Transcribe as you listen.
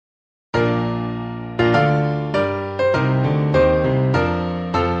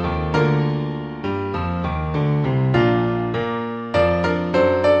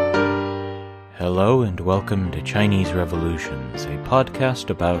welcome to Chinese Revolutions, a podcast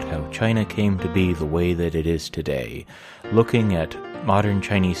about how China came to be the way that it is today, looking at modern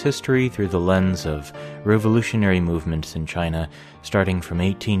Chinese history through the lens of revolutionary movements in China, starting from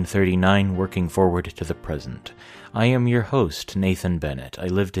 1839 working forward to the present. I am your host, Nathan Bennett. I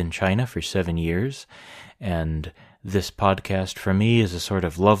lived in China for 7 years, and this podcast for me is a sort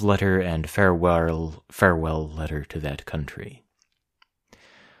of love letter and farewell letter to that country.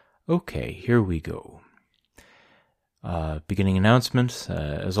 Okay, here we go. Beginning announcements.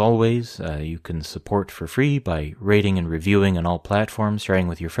 As always, you can support for free by rating and reviewing on all platforms, sharing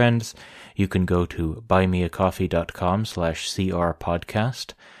with your friends. You can go to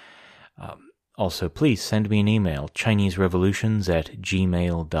buymeacoffee.com/crpodcast. Also, please send me an email,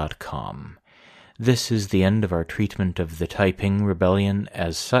 chineserevolutions@gmail.com. This is the end of our treatment of the Taiping Rebellion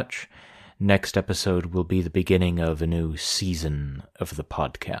as such. Next episode will be the beginning of a new season of the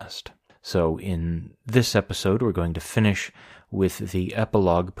podcast. So in this episode, we're going to finish with the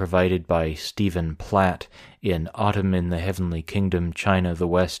epilogue provided by Stephen Platt in Autumn in the Heavenly Kingdom, China, the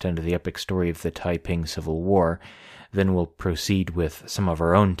West, and the Epic Story of the Taiping Civil War. Then we'll proceed with some of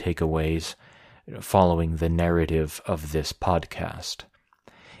our own takeaways following the narrative of this podcast.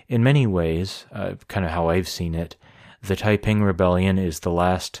 In many ways, kind of how I've seen it, the Taiping Rebellion is the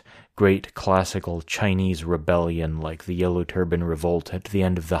last great classical Chinese rebellion, like the Yellow Turban Revolt at the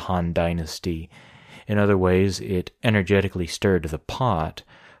end of the Han Dynasty. In other ways, it energetically stirred the pot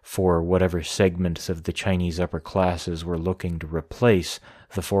for whatever segments of the Chinese upper classes were looking to replace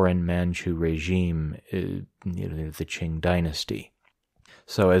the foreign Manchu regime, the Qing Dynasty.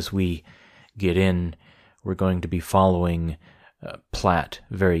 So as we get in, we're going to be following Platt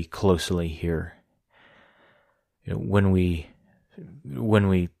very closely here. When we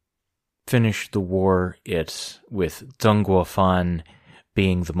finish the war, it's with Zheng Guofan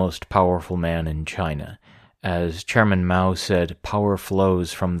being the most powerful man in China. As Chairman Mao said, power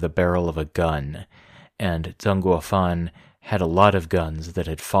flows from the barrel of a gun, and Zheng Guofan had a lot of guns that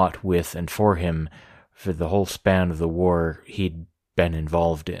had fought with and for him for the whole span of the war he'd been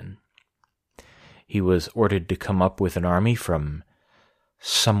involved in. He was ordered to come up with an army from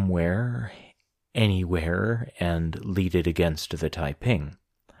somewhere, anywhere, and lead it against the Taiping.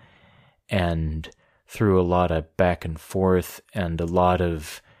 And through a lot of back and forth and a lot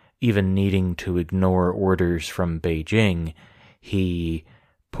of even needing to ignore orders from Beijing, he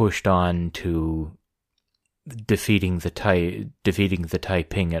pushed on to defeating the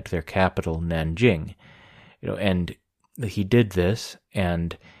Taiping at their capital, Nanjing. And he did this,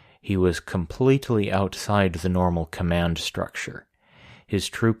 and he was completely outside the normal command structure. His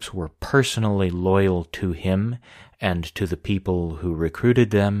troops were personally loyal to him and to the people who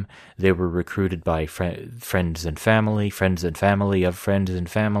recruited them. They were recruited by friends and family of friends and family.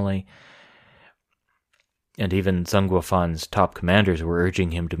 And even Zheng Guofan's top commanders were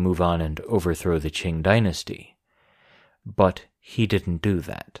urging him to move on and overthrow the Qing Dynasty. But he didn't do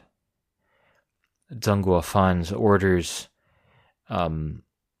that. Zheng Guofan's orders...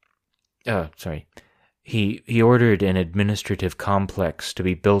 He ordered an administrative complex to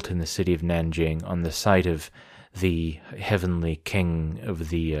be built in the city of Nanjing on the site of the heavenly king of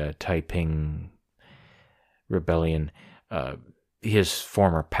the Taiping Rebellion, his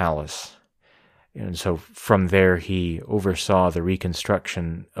former palace. And so from there he oversaw the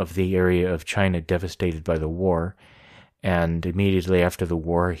reconstruction of the area of China devastated by the war, and immediately after the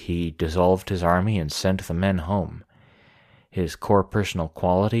war he dissolved his army and sent the men home. His core personal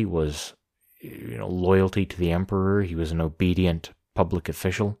quality was loyalty to the emperor. He was an obedient public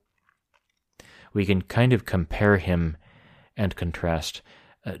official. We can kind of compare him and contrast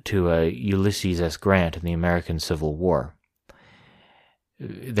to Ulysses S. Grant in the American Civil War.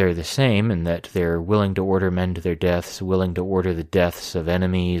 They're the same in that they're willing to order men to their deaths, willing to order the deaths of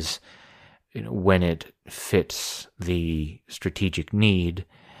enemies when it fits the strategic need.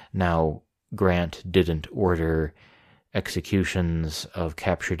 Now, Grant didn't order executions of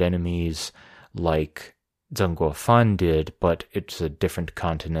captured enemies like Zheng Guofan did, but it's a different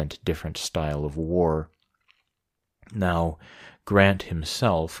continent, different style of war. Now, Grant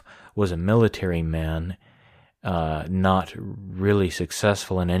himself was a military man, not really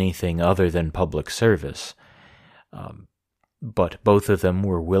successful in anything other than public service. But both of them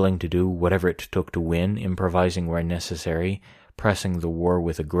were willing to do whatever it took to win, improvising where necessary, pressing the war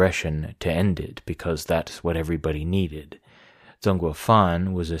with aggression to end it, because that's what everybody needed. Zheng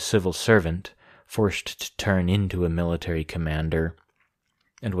Guofan was a civil servant, forced to turn into a military commander.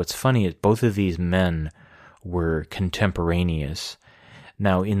 And what's funny is both of these men were contemporaneous.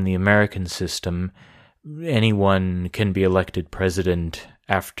 Now, in the American system, anyone can be elected president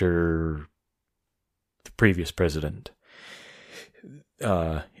after the previous president.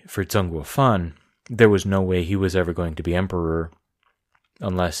 For Zheng Guofan, there was no way he was ever going to be emperor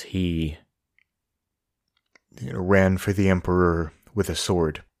unless he ran for the emperor with a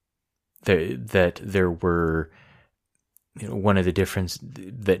sword. That there were, one of the differences,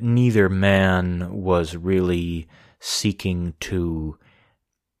 that neither man was really seeking to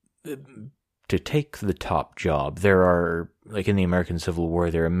take the top job. There are, like in the American Civil War,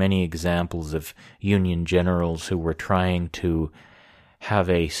 there are many examples of Union generals who were trying to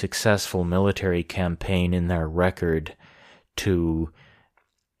have a successful military campaign in their record to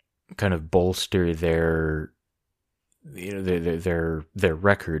kind of bolster their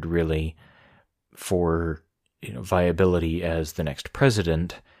record, really, for viability as the next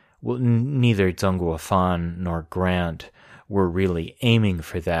president. Well, neither Zheng Guofan nor Grant were really aiming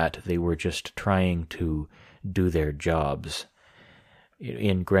for that. They were just trying to do their jobs.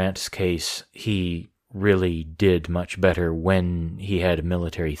 In Grant's case, he really did much better when he had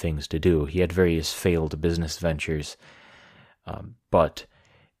military things to do. He had various failed business ventures, but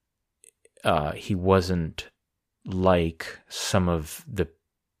he wasn't like some of the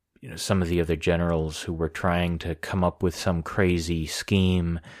other generals who were trying to come up with some crazy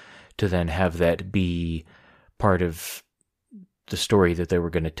scheme to then have that be part of the story that they were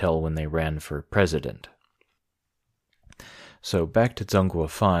going to tell when they ran for president. So back to Zheng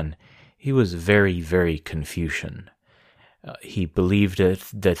Guofan, he was very, very Confucian. He believed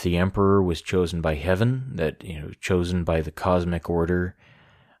that the emperor was chosen by heaven, that chosen by the cosmic order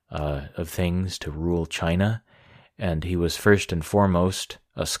of things to rule China, and he was first and foremost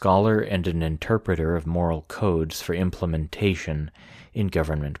a scholar and an interpreter of moral codes for implementation in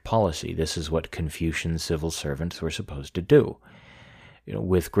government policy. This is what Confucian civil servants were supposed to do.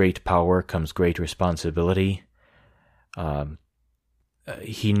 With great power comes great responsibility.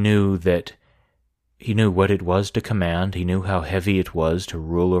 He knew what it was to command. He knew how heavy it was to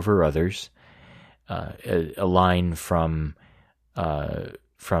rule over others. A line from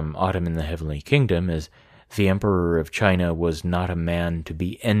Autumn in the Heavenly Kingdom is, "The Emperor of China was not a man to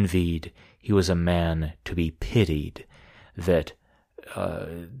be envied, he was a man to be pitied." That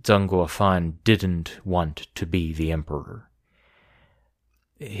Zheng Guofan didn't want to be the emperor.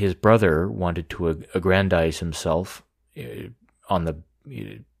 His brother wanted to aggrandize himself on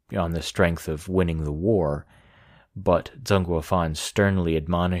the strength of winning the war, but Zheng Guofan sternly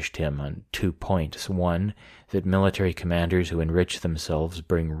admonished him on 2 points. One, that military commanders who enrich themselves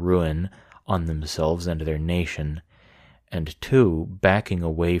bring ruin on themselves and their nation, and two, backing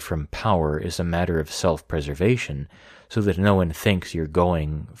away from power is a matter of self-preservation, so that no one thinks you're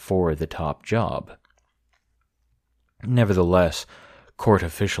going for the top job. Nevertheless, court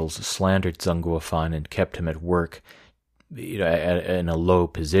officials slandered Zheng Guofan and kept him at work in a low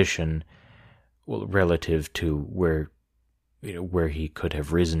position, relative to where he could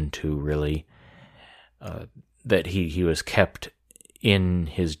have risen to, really. That he was kept in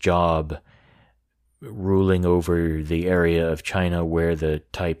his job, ruling over the area of China where the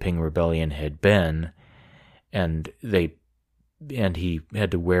Taiping rebellion had been, and he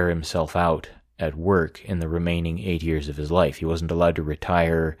had to wear himself out at work in the remaining 8 years of his life. He wasn't allowed to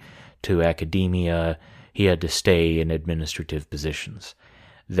retire to academia. He had to stay in administrative positions.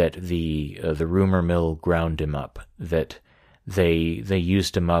 That the rumor mill ground him up. That they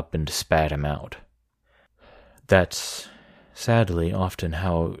used him up and spat him out. That's sadly often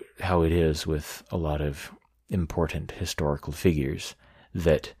how it is with a lot of important historical figures.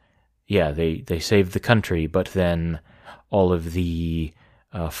 That, yeah, they saved the country, but then all of the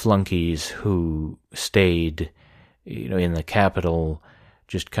flunkies who stayed, in the capital,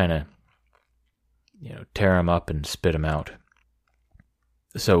 just kind of, tear them up and spit them out.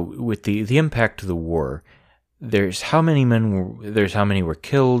 So with the impact of the war, there's how many were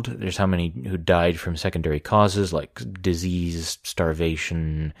killed, there's how many who died from secondary causes like disease,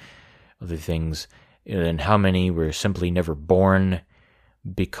 starvation, other things, and how many were simply never born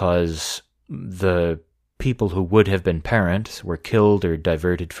because the people who would have been parents were killed or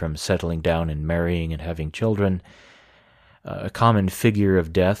diverted from settling down and marrying and having children. A common figure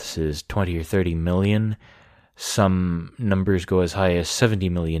of deaths is 20 or 30 million. Some numbers go as high as 70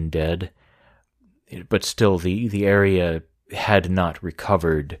 million dead. But still, the area had not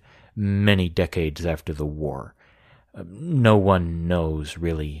recovered many decades after the war. No one knows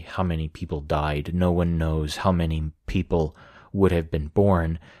really how many people died. No one knows how many people would have been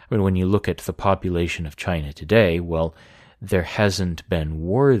born. I mean, when you look at the population of China today, well, there hasn't been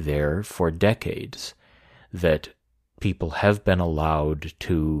war there for decades. That people have been allowed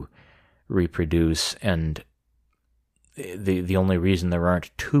to reproduce, and the only reason there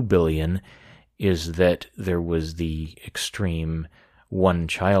aren't 2 billion is that there was the extreme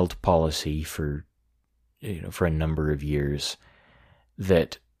one-child policy for a number of years,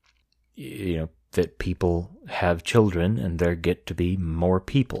 that that people have children and there get to be more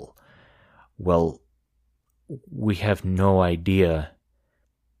people. Well, we have no idea.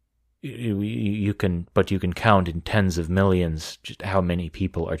 You can count in tens of millions just how many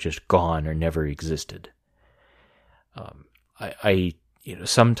people are just gone or never existed.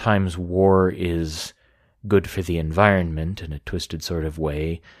 Sometimes war is good for the environment in a twisted sort of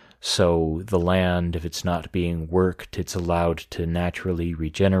way. So the land, if it's not being worked, it's allowed to naturally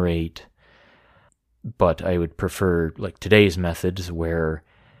regenerate. But I would prefer like today's methods, where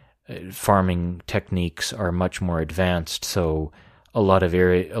farming techniques are much more advanced, so a lot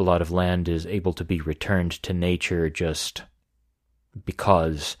of land is able to be returned to nature just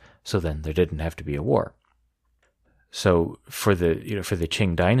because, so then there didn't have to be a war. So for the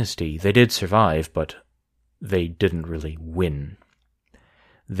Qing dynasty, they did survive, but they didn't really win.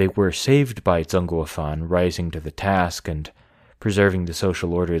 They were saved by Zhengguofan rising to the task and preserving the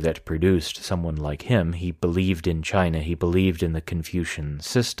social order that produced someone like him. He believed in China. He believed in the Confucian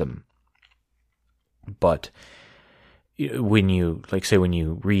system. But when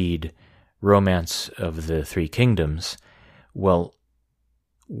you read Romance of the Three Kingdoms, well,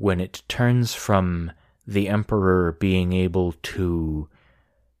 when it turns from the emperor being able to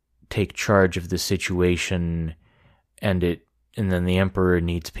take charge of the situation and then the emperor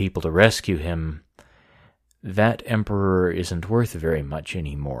needs people to rescue him, that emperor isn't worth very much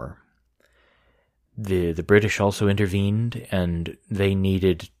anymore. The British also intervened, and they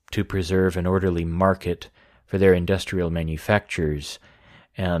needed to preserve an orderly market for their industrial manufactures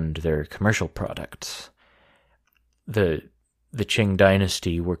and their commercial products. The Qing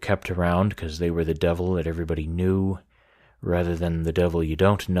dynasty were kept around because they were the devil that everybody knew, rather than the devil you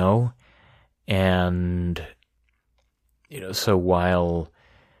don't know. And so while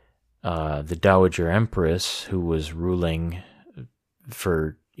the Dowager Empress, who was ruling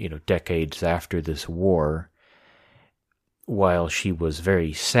for decades after this war, while she was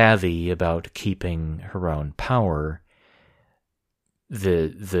very savvy about keeping her own power,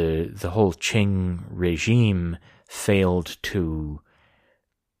 the whole Qing regime failed to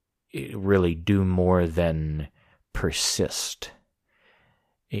really do more than persist.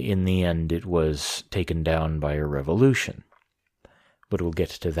 In the end, it was taken down by a revolution. But we'll get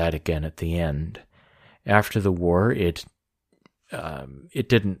to that again at the end. After the war, it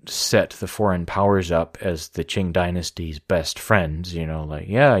didn't set the foreign powers up as the Qing dynasty's best friends.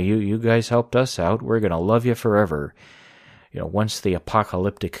 You guys helped us out, we're going to love you forever. Once the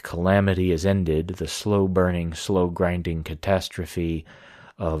apocalyptic calamity is ended, the slow-burning, slow-grinding catastrophe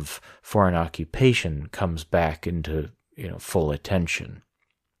of foreign occupation comes back into full attention.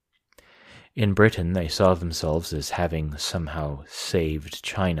 In Britain, they saw themselves as having somehow saved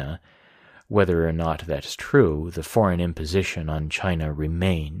China. Whether or not that's true, the foreign imposition on China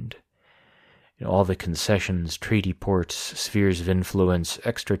remained. All the concessions, treaty ports, spheres of influence,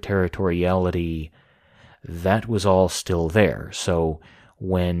 extraterritoriality, that was all still there. So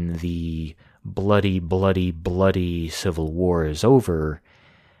when the bloody civil war is over,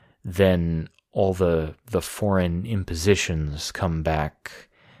 then all the foreign impositions come back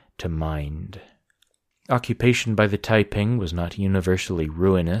to mind. Occupation by the Taiping was not universally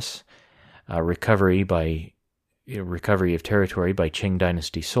ruinous. Recovery of territory by Qing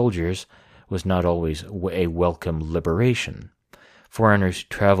dynasty soldiers was not always a welcome liberation. Foreigners who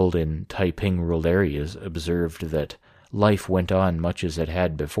traveled in Taiping-ruled areas observed that life went on much as it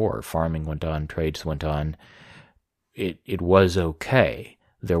had before. Farming went on, trades went on. It was okay.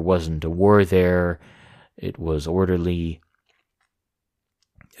 There wasn't a war there. It was orderly.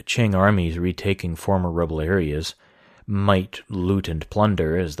 Qing armies retaking former rebel areas might loot and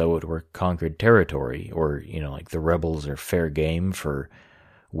plunder as though it were conquered territory, or, the rebels are fair game for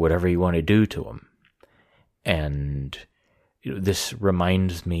whatever you want to do to them. And this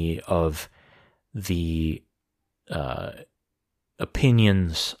reminds me of the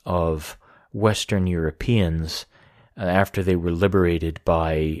opinions of Western Europeans after they were liberated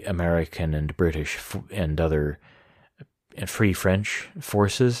by American and British and other Free French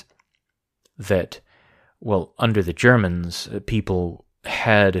forces, that, under the Germans, people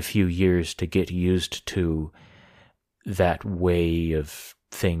had a few years to get used to that way of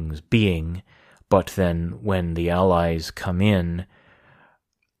things being, but then when the Allies come in,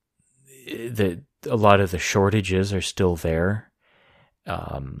 a lot of the shortages are still there.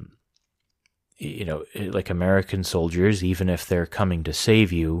 Like American soldiers, even if they're coming to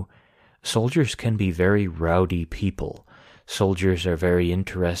save you, soldiers can be very rowdy people. soldiers are very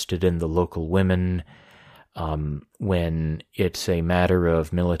interested in the local women. When it's a matter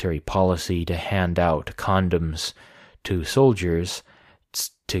of military policy to hand out condoms to soldiers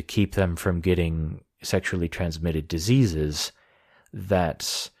to keep them from getting sexually transmitted diseases,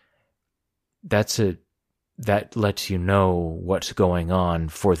 that lets you know what's going on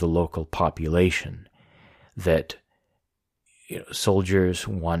for the local population. That soldiers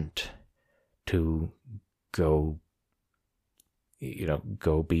want to go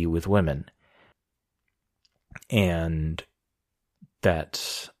be with women. And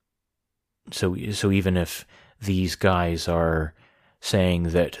that's so even if these guys are saying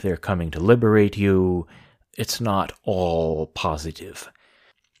that they're coming to liberate you, it's not all positive.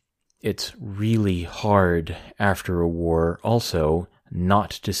 It's really hard after a war also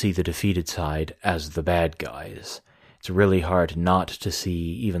not to see the defeated side as the bad guys. It's really hard not to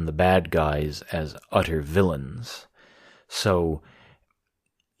see even the bad guys as utter villains. So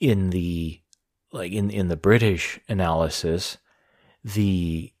in the British analysis,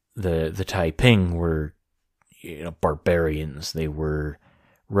 the Taiping were barbarians. They were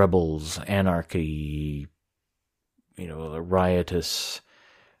rebels, anarchy, a riotous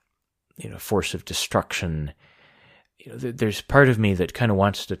force of destruction. There's part of me that kind of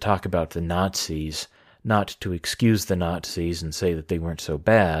wants to talk about the Nazis, not to excuse the Nazis and say that they weren't so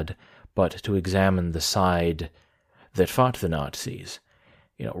bad, but to examine the side that fought the Nazis.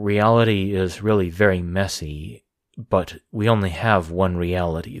 Reality is really very messy, but we only have one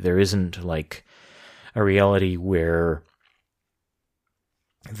reality. There isn't like a reality where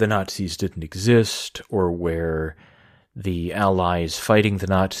the Nazis didn't exist, or where the Allies fighting the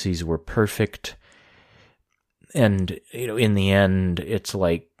Nazis were perfect. And, in the end, it's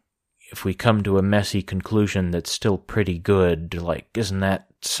like, if we come to a messy conclusion that's still pretty good, like, isn't that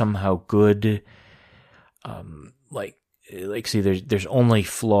somehow good? See, there's only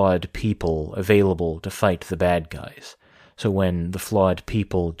flawed people available to fight the bad guys. So when the flawed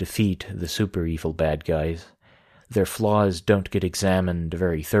people defeat the super evil bad guys, their flaws don't get examined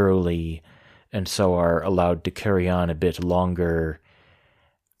very thoroughly, and so are allowed to carry on a bit longer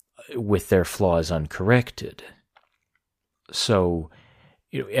with their flaws uncorrected. So,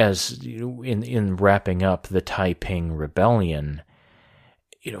 in wrapping up the Taiping Rebellion,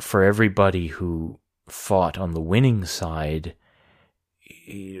 for everybody who fought on the winning side,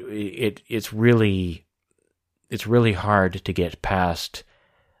 it's really hard to get past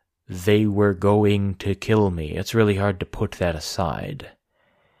 "they were going to kill me." It's really hard to put that aside.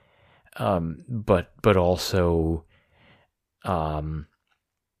 But also,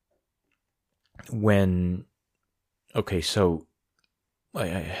 so I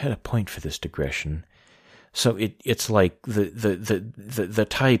had a point for this digression. So it's like the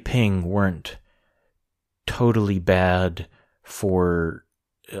Taiping weren't totally bad for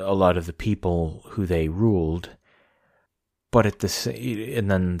a lot of the people who they ruled, but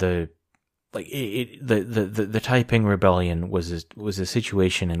the Taiping Rebellion was a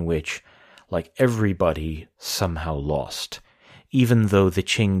situation in which like everybody somehow lost, even though the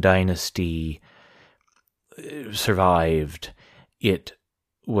Qing dynasty survived. It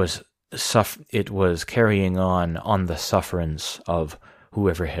was carrying on the sufferance of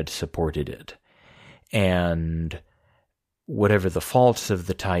whoever had supported it. And whatever the faults of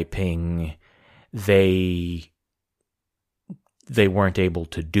the Taiping, they weren't able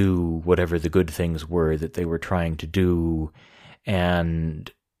to do whatever the good things were that they were trying to do, and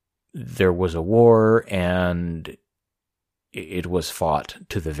there was a war, and it was fought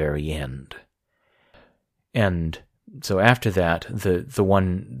to the very end. And so after that,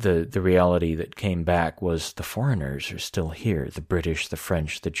 the reality that came back was the foreigners are still here, the British, the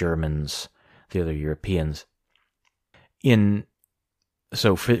French, the Germans, the other Europeans.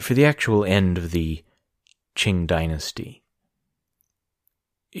 So for the actual end of the Qing dynasty,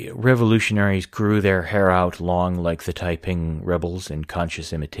 revolutionaries grew their hair out long like the Taiping rebels in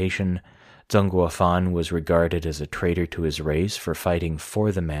conscious imitation. Zheng Guofan was regarded as a traitor to his race for fighting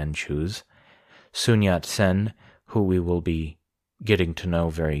for the Manchus. Sun Yat-sen, who we will be getting to know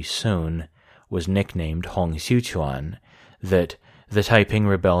very soon, was nicknamed Hong Xiuquan, that the Taiping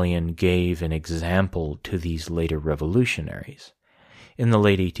Rebellion gave an example to these later revolutionaries. In the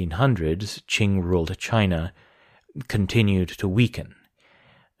late 1800s, Qing-ruled China continued to weaken.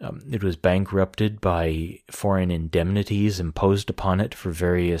 It was bankrupted by foreign indemnities imposed upon it for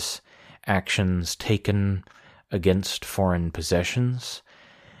various actions taken against foreign possessions.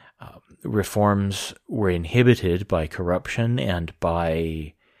 Reforms were inhibited by corruption and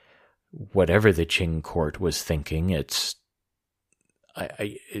by whatever the Qing court was thinking.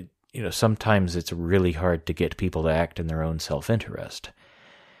 sometimes it's really hard to get people to act in their own self-interest.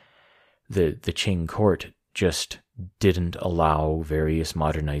 The Qing court just didn't allow various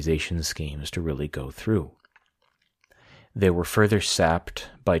modernization schemes to really go through. They were further sapped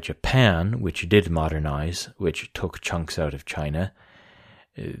by Japan, which did modernize, which took chunks out of China.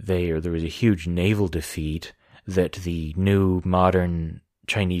 There was a huge naval defeat that the new modern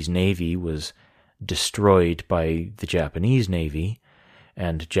Chinese Navy was destroyed by the Japanese Navy,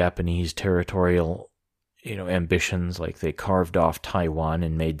 and Japanese territorial ambitions, like they carved off Taiwan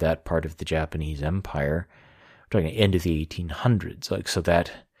and made that part of the Japanese Empire. We're talking end of the 1800s, so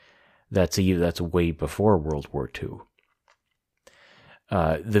that's way before World War II.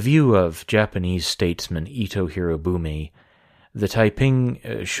 The view of Japanese statesman Ito Hirobumi, the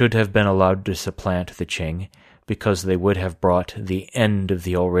Taiping should have been allowed to supplant the Qing because they would have brought the end of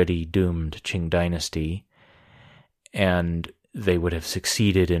the already doomed Qing dynasty, and they would have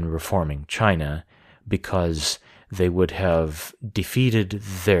succeeded in reforming China because they would have defeated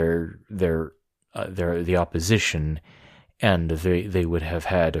the opposition, and they would have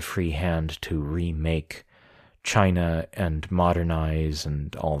had a free hand to remake China and modernize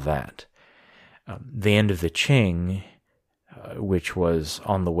and all that. The end of the Qing, which was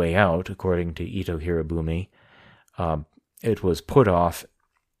on the way out, according to Ito Hirobumi, it was put off,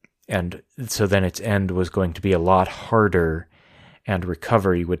 and so then its end was going to be a lot harder, and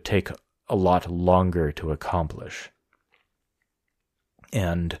recovery would take a lot longer to accomplish.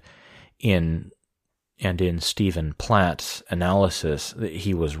 And in Stephen Platt's analysis,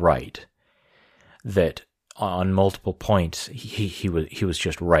 he was right. That on multiple points, he was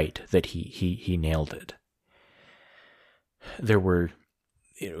just right, that he nailed it. There were,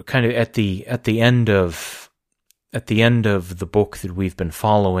 kind of at the end of the book that we've been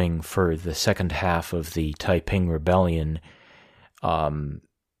following for the second half of the Taiping Rebellion,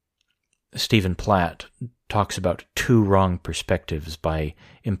 Stephen Platt talks about two wrong perspectives by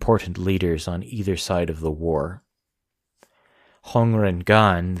important leaders on either side of the war. Hong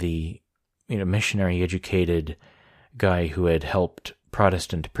Rengan, the missionary-educated guy who had helped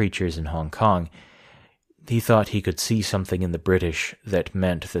Protestant preachers in Hong Kong, he thought he could see something in the British that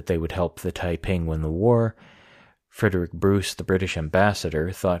meant that they would help the Taiping win the war. Frederick Bruce, the British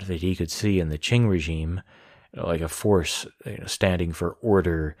ambassador, thought that he could see in the Qing regime like a force standing for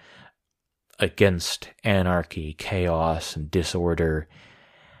order against anarchy, chaos, and disorder,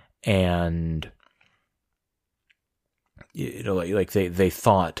 and they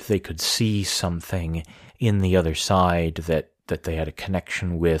thought they could see something in the other side that they had a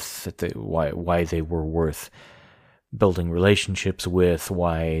connection with, why they were worth building relationships with,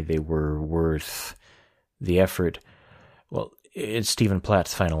 why they were worth the effort. Well, it's Stephen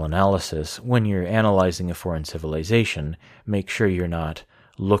Platt's final analysis. When you're analyzing a foreign civilization, make sure you're not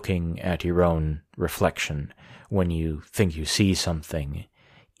looking at your own reflection when you think you see something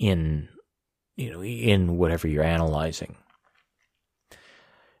in whatever you're analyzing.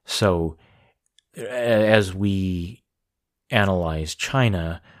 So, as we analyze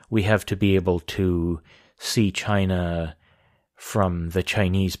China, we have to be able to see China from the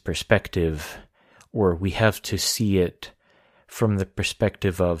Chinese perspective, or we have to see it from the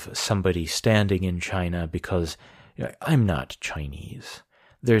perspective of somebody standing in China, because I'm not Chinese.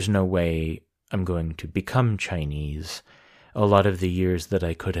 There's no way I'm going to become Chinese. A lot of the years that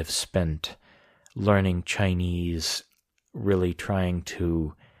I could have spent learning Chinese, really trying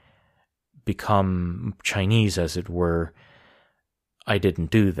to become Chinese, as it were, I didn't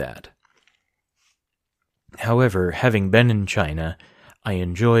do that. However, having been in China, I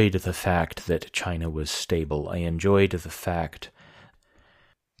enjoyed the fact that China was stable. I enjoyed the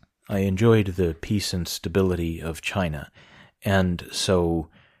peace and stability of China. And so,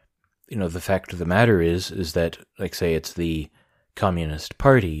 the fact of the matter is that, like say, it's the Communist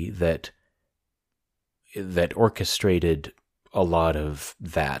Party that orchestrated a lot of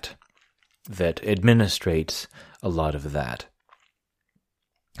that administrates a lot of that.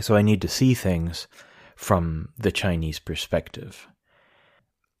 So I need to see things from the Chinese perspective.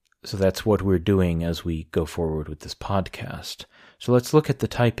 So that's what we're doing as we go forward with this podcast. So let's look at the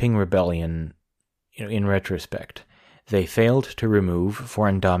Taiping Rebellion, in retrospect. They failed to remove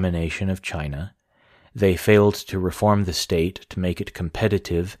foreign domination of China. They failed to reform the state to make it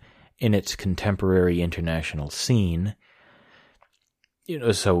competitive in its contemporary international scene.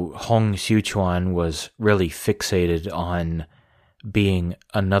 So Hong Xiuquan was really fixated on being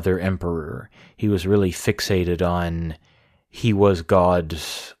another emperor. He was really fixated on he was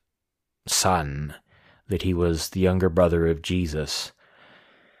God's son, that he was the younger brother of Jesus.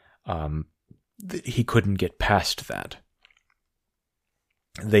 He couldn't get past that.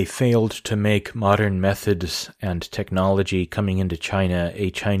 they failed to make modern methods and technology coming into China a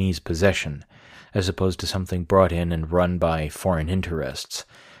Chinese possession, as opposed to something brought in and run by foreign interests.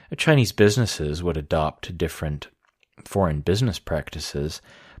 Chinese businesses would adopt different foreign business practices,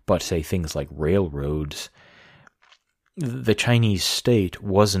 but say things like railroads, the Chinese state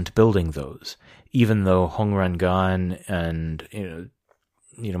wasn't building those, even though Hong Rengan and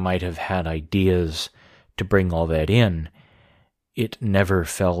might have had ideas to bring all that in. It never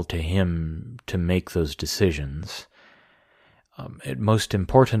fell to him to make those decisions. Most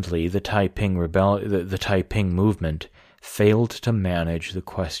importantly, the Taiping movement failed to manage the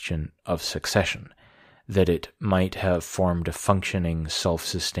question of succession, that it might have formed a functioning,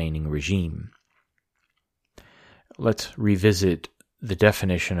 self-sustaining regime. Let's revisit the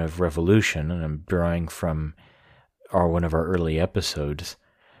definition of revolution, and I'm drawing from one of our early episodes.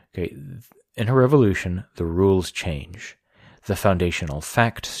 Okay, in a revolution, the rules change. The foundational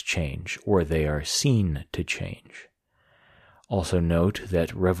facts change, or they are seen to change. Also note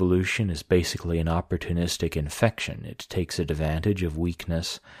that revolution is basically an opportunistic infection. It takes advantage of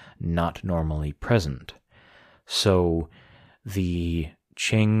weakness not normally present. So the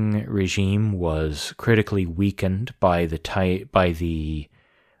Qing regime was critically weakened by the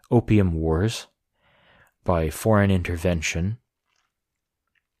Opium Wars, by foreign intervention,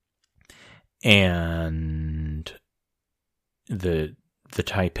 and the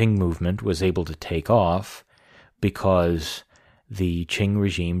Taiping movement was able to take off because the Qing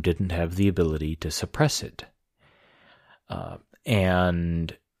regime didn't have the ability to suppress it.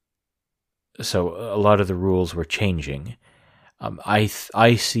 And so a lot of the rules were changing. I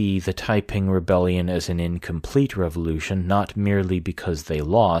see the Taiping Rebellion as an incomplete revolution, not merely because they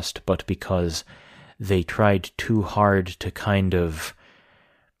lost, but because they tried too hard to kind of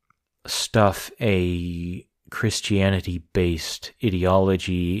stuff a Christianity-based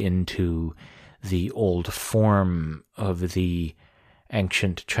ideology into the old form of the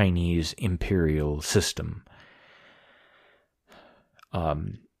ancient Chinese imperial system.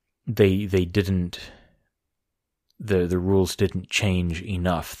 They didn't. The rules didn't change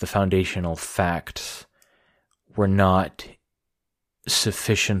enough. The foundational facts were not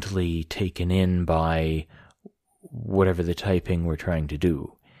sufficiently taken in by whatever the Taiping were trying to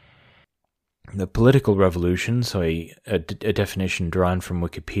do. The political revolution, so a definition drawn from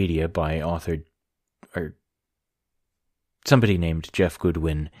Wikipedia by somebody named Jeff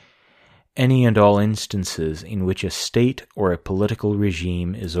Goodwin, any and all instances in which a state or a political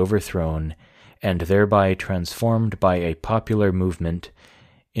regime is overthrown and thereby transformed by a popular movement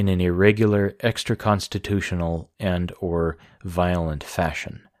in an irregular, extra-constitutional, and or violent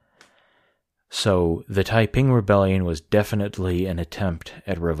fashion. So the Taiping Rebellion was definitely an attempt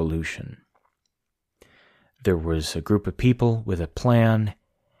at revolution. There was a group of people with a plan,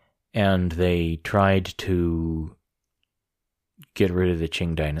 and they tried to get rid of the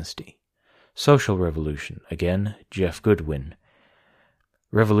Qing dynasty. Social revolution, again, Jeff Goodwin.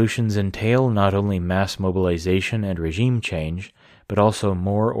 Revolutions entail not only mass mobilization and regime change, but also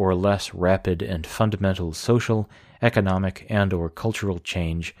more or less rapid and fundamental social, economic, and or cultural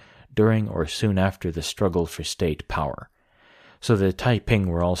change during or soon after the struggle for state power. So the Taiping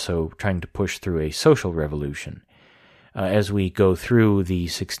were also trying to push through a social revolution. As we go through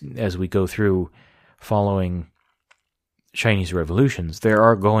following Chinese revolutions, there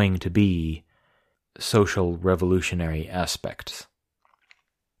are going to be social revolutionary aspects.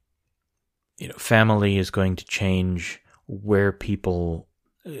 Family is going to change, where people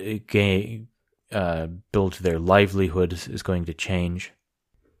build their livelihoods is going to change.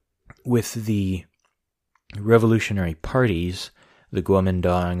 With the revolutionary parties, the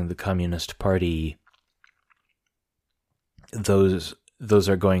Kuomintang, the Communist Party, those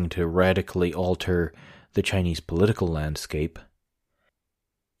are going to radically alter the Chinese political landscape.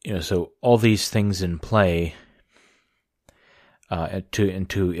 So all these things in play,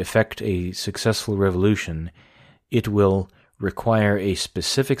 to effect a successful revolution, it will require a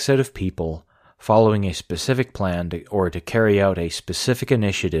specific set of people following a specific plan to carry out a specific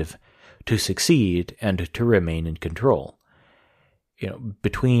initiative to succeed and to remain in control.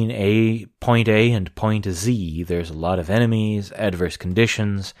 Between point A and point Z, there's a lot of enemies, adverse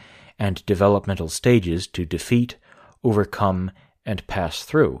conditions, and developmental stages to defeat, overcome, and pass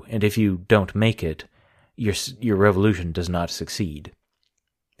through. And if you don't make it, your revolution does not succeed.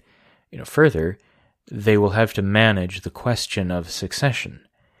 Further, they will have to manage the question of succession,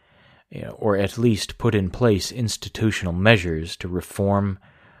 or at least put in place institutional measures to reform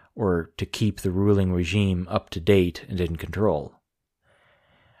or to keep the ruling regime up to date and in control.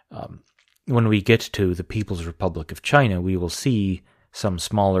 When we get to the People's Republic of China, we will see some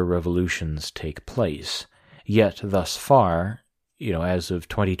smaller revolutions take place. Yet, thus far, as of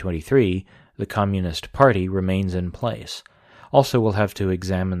 2023, the Communist Party remains in place. Also, we'll have to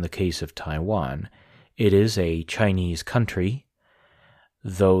examine the case of Taiwan. It is a Chinese country,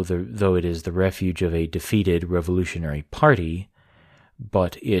 though it is the refuge of a defeated revolutionary party,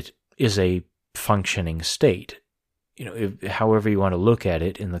 but it is a functioning state. However you want to look at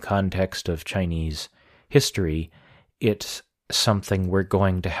it in the context of Chinese history, it's something we're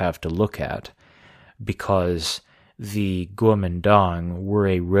going to have to look at, because the Kuomintang were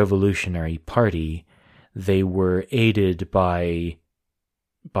a revolutionary party. They were aided by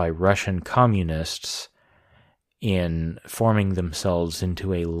Russian communists in forming themselves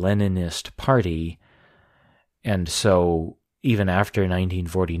into a Leninist party, and so even after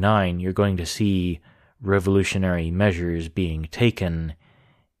 1949, you're going to see revolutionary measures being taken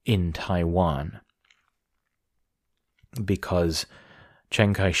in Taiwan, because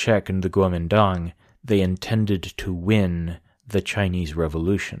Chiang Kai-shek and the Kuomintang, they intended to win the Chinese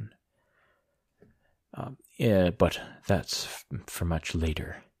Revolution. But that's for much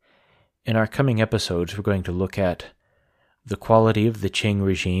later. In our coming episodes, we're going to look at the quality of the Qing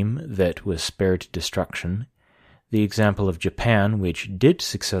regime that was spared destruction, the example of Japan, which did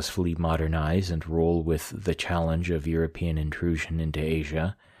successfully modernize and roll with the challenge of European intrusion into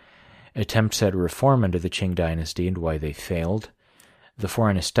Asia, attempts at reform under the Qing dynasty and why they failed, the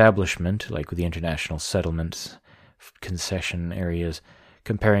foreign establishment, like with the international settlements, concession areas,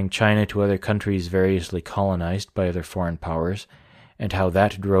 comparing China to other countries variously colonized by other foreign powers, and how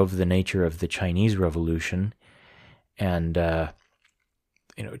that drove the nature of the Chinese Revolution. And,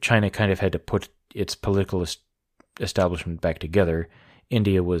 China kind of had to put its political establishment back together.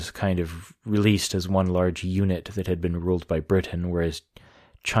 India was kind of released as one large unit that had been ruled by Britain, whereas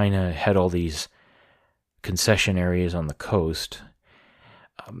China had all these concession areas on the coast.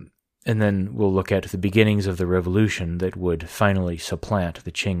 And then we'll look at the beginnings of the revolution that would finally supplant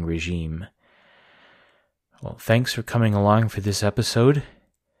the Qing regime. Well, thanks for coming along for this episode.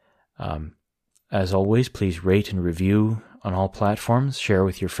 As always, please rate and review on all platforms. Share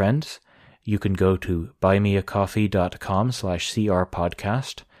with your friends. You can go to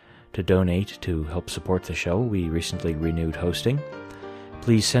buymeacoffee.com/crpodcast to donate to help support the show. We recently renewed hosting.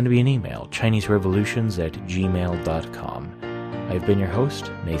 Please send me an email, ChineseRevolutions@gmail.com. I've been your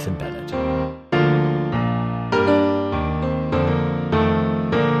host, Nathan Bennett.